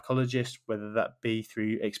a psychologist, whether that be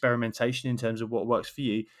through experimentation in terms of what works for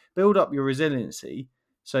you. Build up your resiliency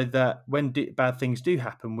so that when bad things do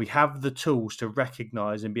happen, we have the tools to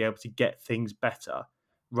recognize and be able to get things better,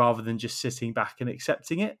 rather than just sitting back and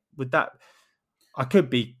accepting it. With that, I could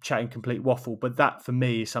be chatting complete waffle, but that for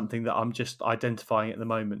me is something that I'm just identifying at the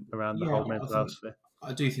moment around the whole mental health sphere.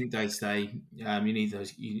 I do think day to day, you need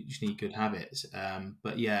those. You just need good habits.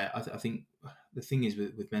 But yeah, I think the thing is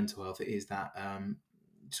with mental health, it is that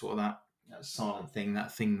sort of that silent thing,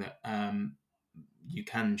 that thing that you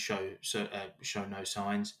can show no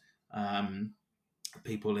signs.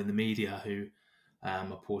 People in the media who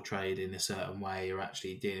are portrayed in a certain way are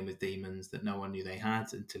actually dealing with demons that no one knew they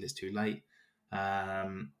had until it's too late.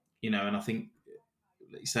 And I think,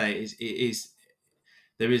 like you say, it is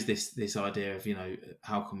there is this idea of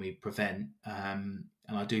how can we prevent, and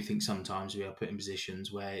I do think sometimes we are put in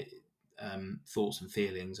positions where thoughts and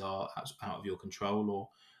feelings are out of your control, or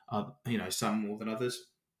some more than others,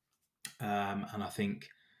 and I think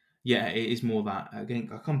it is more that, again,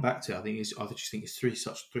 I come back to, I just think it's three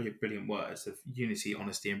brilliant words of unity,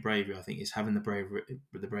 honesty, and bravery. I think it's having the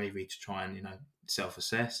bravery to try and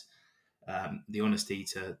self-assess, the honesty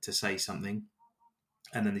to say something,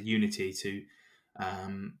 and then the unity to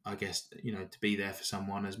I guess to be there for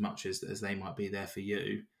someone as much as they might be there for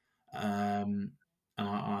you. And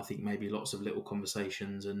I think maybe lots of little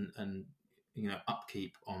conversations and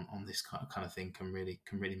upkeep on this kind of thing can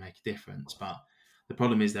really make a difference. But the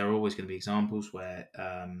problem is there are always going to be examples where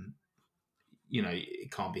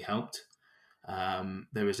it can't be helped.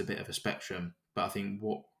 There is a bit of a spectrum, But I think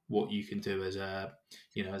what you can do as a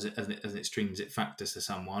as an extrinsic factor to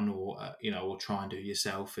someone, or or try and do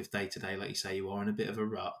yourself if day to day, like you say, you are in a bit of a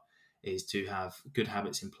rut, is to have good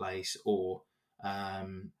habits in place, or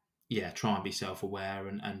try and be self-aware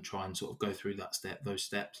and try and sort of go through those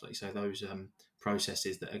steps, like you say, those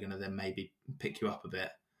processes that are going to then maybe pick you up a bit.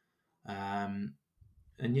 And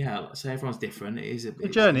yeah, like I say, everyone's different. It is a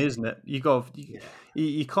journey, isn't it? You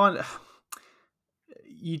can't.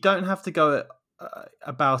 You don't have to go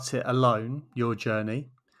about it alone, your journey,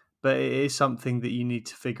 but it is something that you need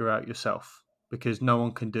to figure out yourself because no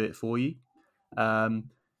one can do it for you.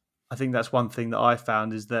 I think that's one thing that I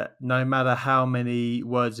found is that no matter how many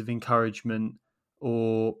words of encouragement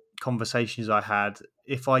or conversations I had,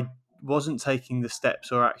 if I wasn't taking the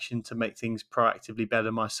steps or action to make things proactively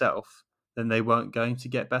better myself, then they weren't going to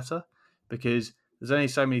get better because there's only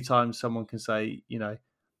so many times someone can say,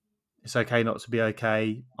 it's okay not to be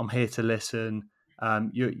okay. I'm here to listen.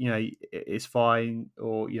 It's fine,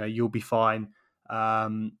 or you'll be fine.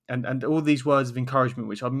 And all these words of encouragement,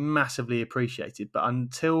 which I massively appreciated. But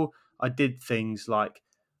until I did things like,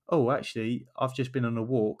 oh, actually, I've just been on a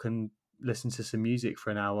walk and listened to some music for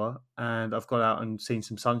an hour, and I've got out and seen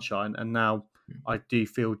some sunshine, and now I do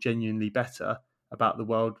feel genuinely better about the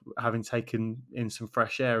world, having taken in some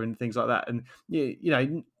fresh air and things like that. And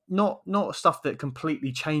not stuff that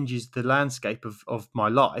completely changes the landscape of my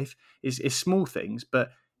life. It's small things, but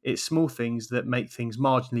it's small things that make things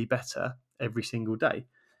marginally better every single day.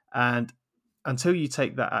 And until you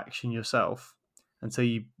take that action yourself, until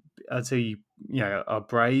you are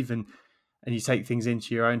brave and you take things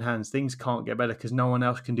into your own hands, things can't get better because no one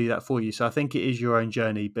else can do that for you. So I think it is your own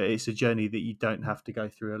journey, but it's a journey that you don't have to go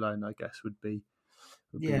through alone, I guess would be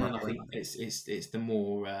and I think it's the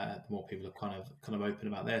more people are kind of open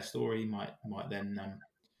about their story, might then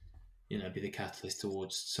be the catalyst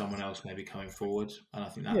towards someone else maybe coming forward. And I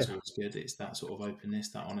think that's always good. It's that sort of openness,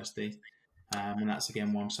 that honesty, and that's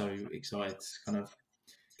again why I'm so excited to kind of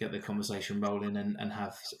get the conversation rolling and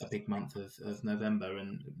have a big month of November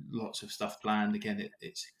and lots of stuff planned. Again,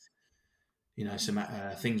 it's some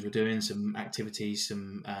things we're doing, some activities,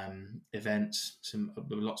 some events, some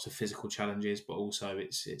lots of physical challenges, but also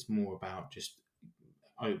it's more about just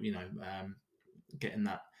getting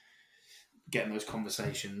those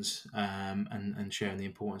conversations and sharing the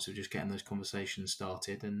importance of just getting those conversations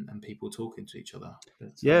started and people talking to each other.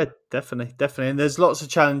 Yeah, definitely. And there's lots of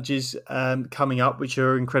challenges coming up which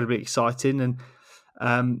are incredibly exciting, and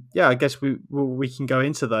I guess we can go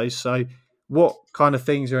into those. So what kind of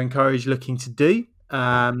things are Encourage looking to do?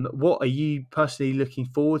 What are you personally looking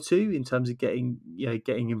forward to in terms of getting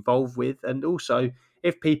involved with? And also,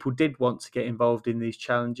 if people did want to get involved in these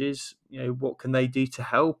challenges, what can they do to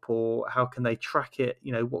help, or how can they track it?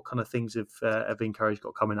 What kind of things have Encourage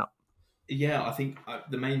got coming up? Yeah, I think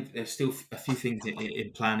there's still a few things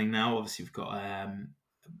in planning now. Obviously, we've got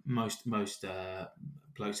most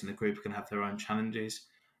blokes in the group are going to have their own challenges,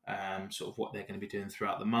 sort of what they're going to be doing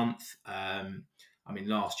throughout the month.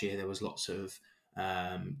 Last year there was lots of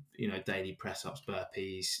daily press ups,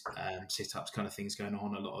 burpees, sit ups, kind of things going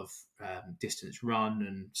on. A lot of distance run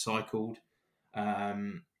and cycled.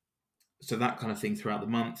 So that kind of thing throughout the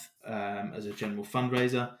month as a general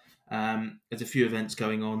fundraiser. There's a few events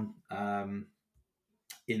going on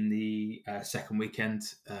in the second weekend.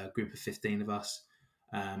 A group of 15 of us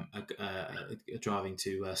are driving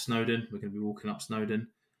to Snowdon. We're going to be walking up Snowdon,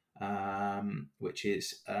 which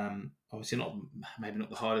is obviously maybe not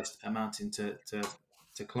the hardest mountain to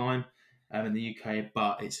climb in the UK,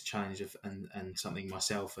 but it's a challenge and something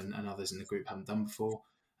myself and others in the group haven't done before,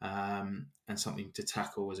 and something to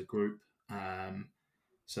tackle as a group.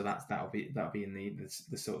 So that'll be in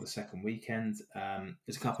the sort of the second weekend.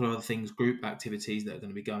 There's a couple of other things, group activities that are going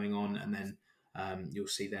to be going on, and then you'll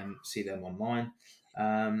see them online.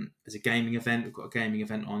 There's a gaming event. We've got a gaming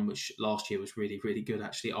event on, which last year was really, really good.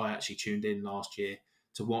 Actually, I tuned in last year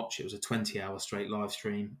to watch. It was a 20-hour straight live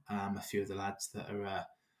stream. A few of the lads that are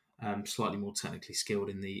slightly more technically skilled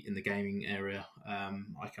in the gaming area.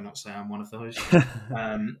 I cannot say I'm one of those,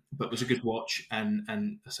 but it was a good watch. And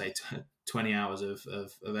I say 20 hours of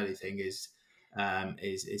anything is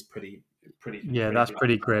pretty. Yeah, that's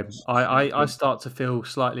pretty grim. I start to feel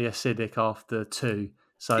slightly acidic after 2.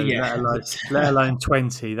 So let alone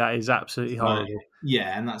 20, that is absolutely horrible.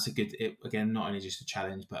 Yeah, and that's again, not only just a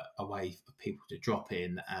challenge, but a way for people to drop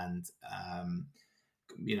in and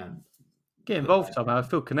get involved somehow. I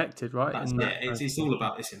feel connected, right? It's all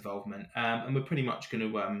about this involvement, and we're pretty much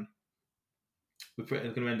going to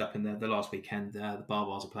end up in the last weekend. The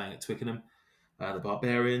Barbars are playing at Twickenham, the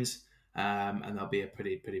Barbarians, and there'll be a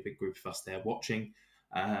pretty big group of us there watching.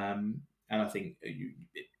 And And I think you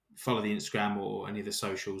follow the Instagram or any of the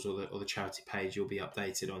socials or the charity page. You'll be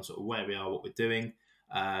updated on sort of where we are, what we're doing.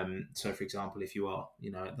 So, for example, if you are,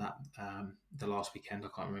 at that the last weekend, I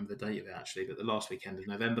can't remember the date of it actually, but the last weekend of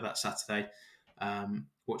November, that Saturday,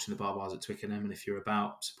 watching the Barbars at Twickenham, and if you're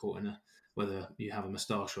about supporting whether you have a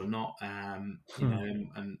moustache or not, and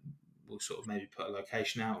we'll sort of maybe put a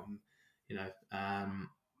location out,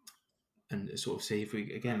 and sort of see if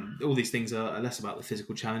we, again, all these things are less about the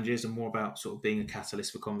physical challenges and more about sort of being a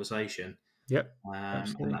catalyst for conversation. Yep.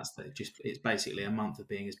 And it's basically a month of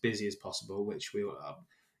being as busy as possible, which you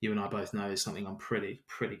and I both know is something I'm pretty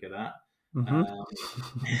good at. Some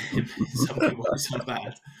good ways, some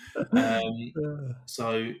bad.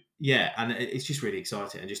 So yeah, and it's just really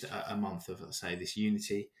exciting, and just a month of, let's say, this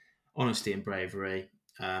unity, honesty, and bravery.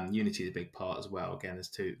 Unity is a big part as well. Again, there's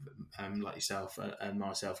two, like yourself and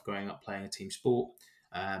myself, growing up playing a team sport,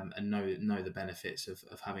 and know the benefits of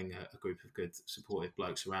having a group of good, supportive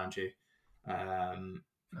blokes around you.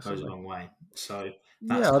 Goes a long way. So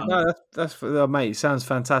that's mate. It sounds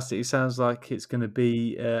fantastic. It sounds like it's going to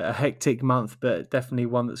be a hectic month, but definitely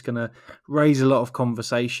one that's going to raise a lot of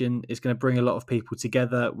conversation. It's going to bring a lot of people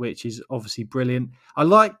together, which is obviously brilliant. I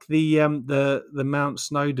like the Mount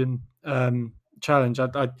Snowdon challenge.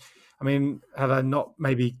 I mean, had I not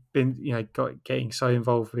maybe been getting so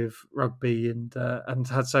involved with rugby and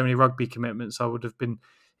had so many rugby commitments, I would have been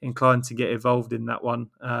inclined to get involved in that one.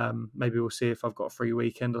 Maybe we'll see if I've got a free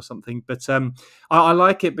weekend or something. But I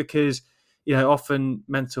like it because often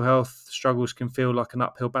mental health struggles can feel like an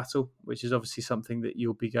uphill battle, which is obviously something that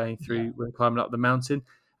you'll be going through when climbing up the mountain.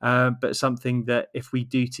 But something that if we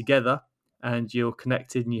do together and you're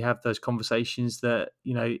connected and you have those conversations, that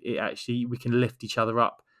it actually, we can lift each other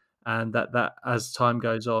up, and that as time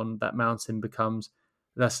goes on, that mountain becomes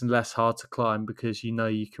less and less hard to climb, because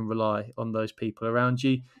you can rely on those people around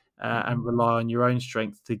you and rely on your own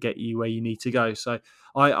strength to get you where you need to go. So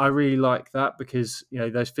I really like that, because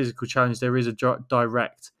those physical challenges, there is a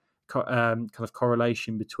direct kind of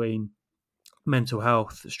correlation between mental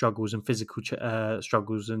health struggles and physical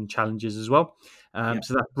struggles and challenges as well.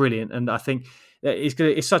 So that's brilliant, and I think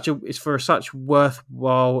it's for such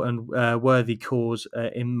worthwhile and worthy cause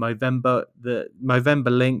in Movember. The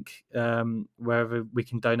Movember link, wherever we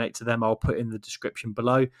can donate to them, I'll put in the description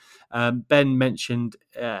below. Ben mentioned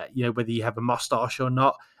whether you have a mustache or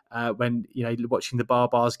not. When watching the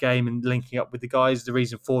Barbars game and linking up with the guys, the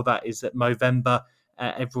reason for that is that Movember,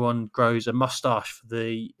 everyone grows a mustache for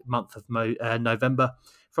the month of November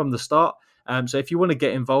from the start. So if you want to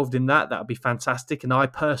get involved in that would be fantastic. And I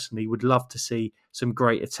personally would love to see some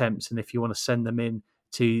great attempts. And if you want to send them in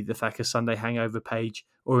to the Thacker Sunday Hangover page,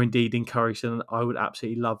 or indeed encourage them, I would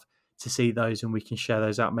absolutely love to see those, and we can share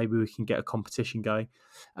those out. Maybe we can get a competition going.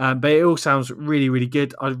 But it all sounds really, really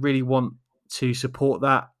good. I really want to support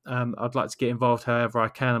that. I'd like to get involved however I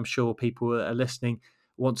can. I'm sure people that are listening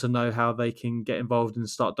want to know how they can get involved and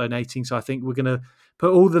start donating. So I think we're going to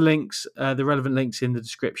put all the links, the relevant links, in the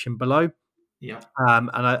description below. Yeah. And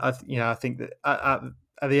I think that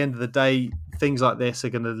at the end of the day, things like this are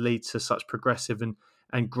going to lead to such progressive and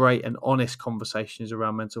great and honest conversations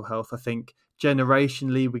around mental health. I think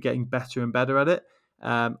generationally we're getting better and better at it.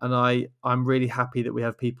 And I'm really happy that we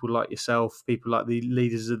have people like yourself, people like the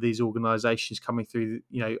leaders of these organisations coming through,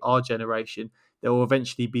 our generation, that will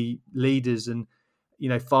eventually be leaders and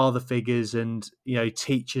father figures and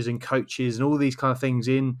teachers and coaches and all these kind of things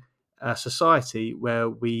in society, where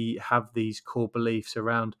we have these core beliefs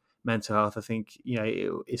around mental health. I think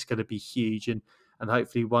it's going to be huge, and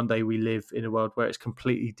hopefully one day we live in a world where it's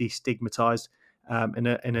completely destigmatized, in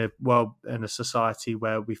a world, in a society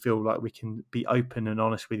where we feel like we can be open and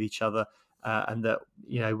honest with each other, and that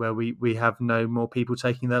where we have no more people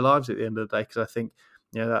taking their lives at the end of the day. Because I think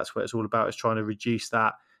that's what it's all about, is trying to reduce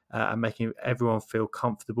that. And making everyone feel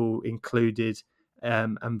comfortable, included,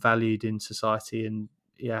 and valued in society, and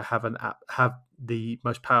have the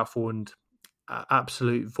most powerful and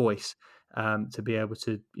absolute voice, to be able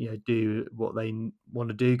to do what they want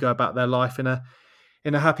to do, go about their life in a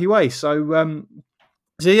happy way. So well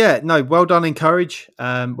done, Encourage,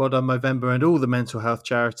 well done Movember, and all the mental health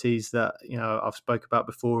charities that I've spoke about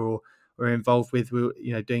before or are involved with,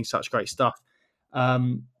 doing such great stuff.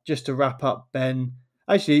 Just to wrap up, Ben.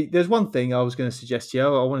 Actually, there's one thing I was going to suggest to you.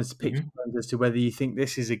 I wanted to pick your brains as to whether you think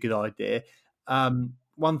this is a good idea.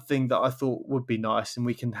 One thing that I thought would be nice, and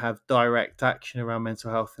we can have direct action around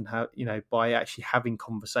mental health, and how by actually having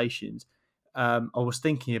conversations. I was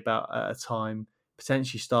thinking about at a time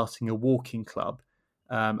potentially starting a walking club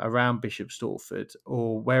around Bishop Stortford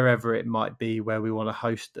or wherever it might be where we want to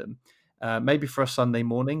host them. maybe for a Sunday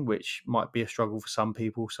morning, which might be a struggle for some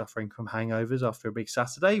people suffering from hangovers after a big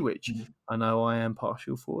Saturday, which I know I am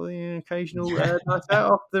partial for the occasional night out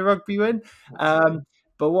after the rugby win.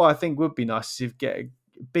 But what I think would be nice is if get a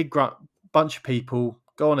big bunch of people,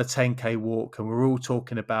 go on a 10K walk, and we're all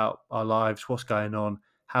talking about our lives, what's going on,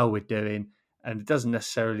 how we're doing. And it doesn't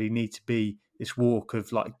necessarily need to be this walk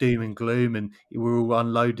of like doom and gloom and we're all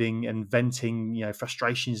unloading and venting,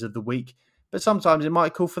 frustrations of the week. But sometimes it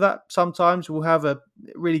might call for that. Sometimes we'll have a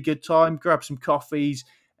really good time, grab some coffees,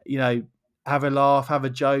 have a laugh, have a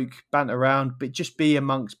joke, banter around, but just be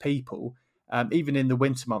amongst people, even in the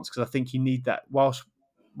winter months, because I think you need that. Whilst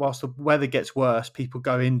the weather gets worse, people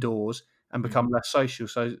go indoors and become less social.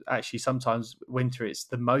 So actually, sometimes winter it's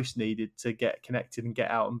the most needed to get connected and get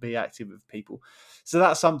out and be active with people. So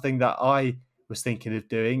that's something that I was thinking of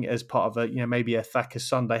doing as part of maybe a Thacker's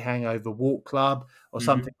Sunday hangover walk club or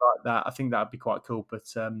something like that. I think that'd be quite cool. But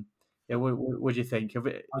what do you think of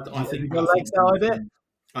it?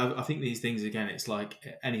 I think these things again. It's like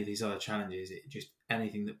any of these other challenges. It just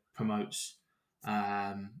anything that promotes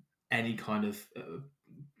any kind of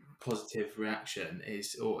positive reaction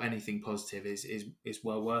or anything positive is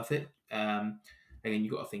well worth it. Again,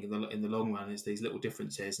 you've got to think in the long run, it's these little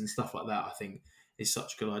differences and stuff like that. I think is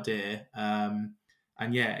such a good idea.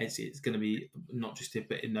 And yeah, it's going to be not just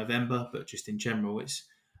in November, but just in general. It's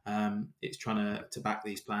trying to back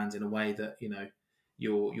these plans in a way that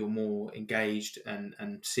you're more engaged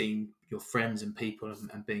and seeing your friends and people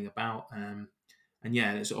and being about. And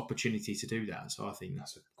yeah, there's an opportunity to do that. So I think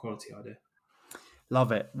that's a quality idea.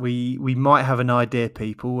 Love it. We might have an idea,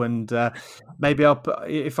 people, and maybe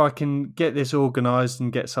if I can get this organised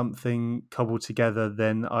and get something cobbled together,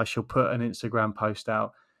 then I shall put an Instagram post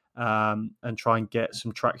out and try and get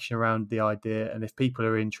some traction around the idea. And if people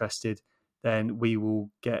are interested, then we will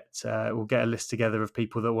get a list together of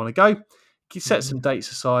people that want to go. Set some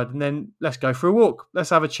dates aside, and then let's go for a walk. Let's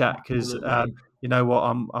have a chat because you know what,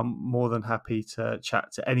 I'm more than happy to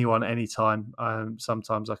chat to anyone anytime.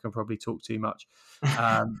 Sometimes I can probably talk too much,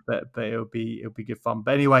 but it'll be good fun.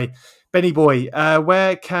 But anyway, Benny boy,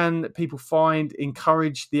 where can people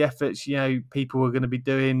encourage the efforts? People are going to be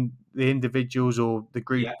doing the individuals or the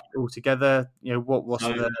group all together. What's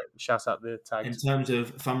the shout out the tags in terms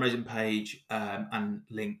of fundraising page and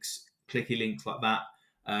links, clicky links like that.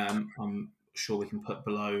 I'm sure we can put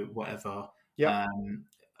below whatever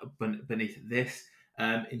beneath this.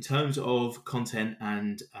 In terms of content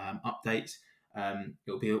and updates,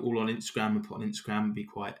 it'll be all on Instagram and put on Instagram and be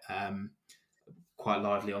quite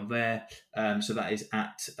lively on there. So that is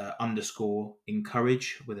at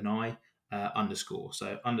 _encourage with an I _.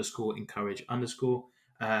 So _encourage _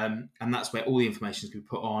 and that's where all the information is going to be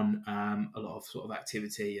put on. A lot of sort of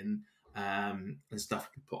activity and stuff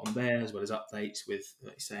we put on there, as well as updates with,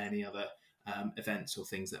 like say, any other events or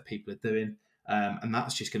things that people are doing. And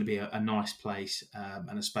that's just going to be a nice place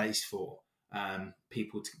and a space for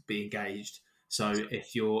people to be engaged. So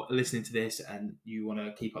if you're listening to this and you want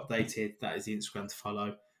to keep updated, that is the Instagram to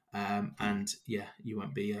follow. And yeah, you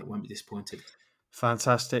won't be disappointed.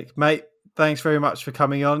 Fantastic, mate. Thanks very much for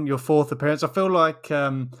coming on. Your fourth appearance. I feel like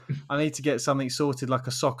I need to get something sorted, like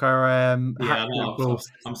a soccer. I'm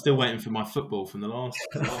still waiting for my football from the last.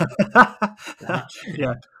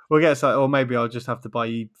 Yeah, we'll get something, or maybe I'll just have to buy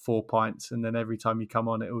you 4 pints, and then every time you come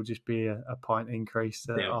on, it will just be a pint increase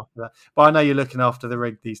after that. But I know you're looking after the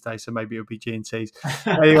rig these days, so maybe it'll be G&Ts.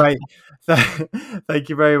 Anyway, thank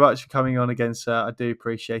you very much for coming on again, sir. I do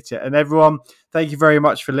appreciate it, and everyone, thank you very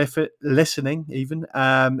much for listening. Even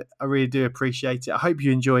I really do appreciate it. I hope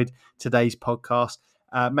you enjoyed today's podcast.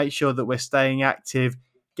 Make sure that we're staying active.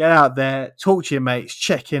 Get out there, talk to your mates,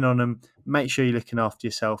 check in on them. Make sure you're looking after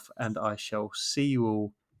yourself, and I shall see you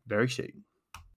all very soon.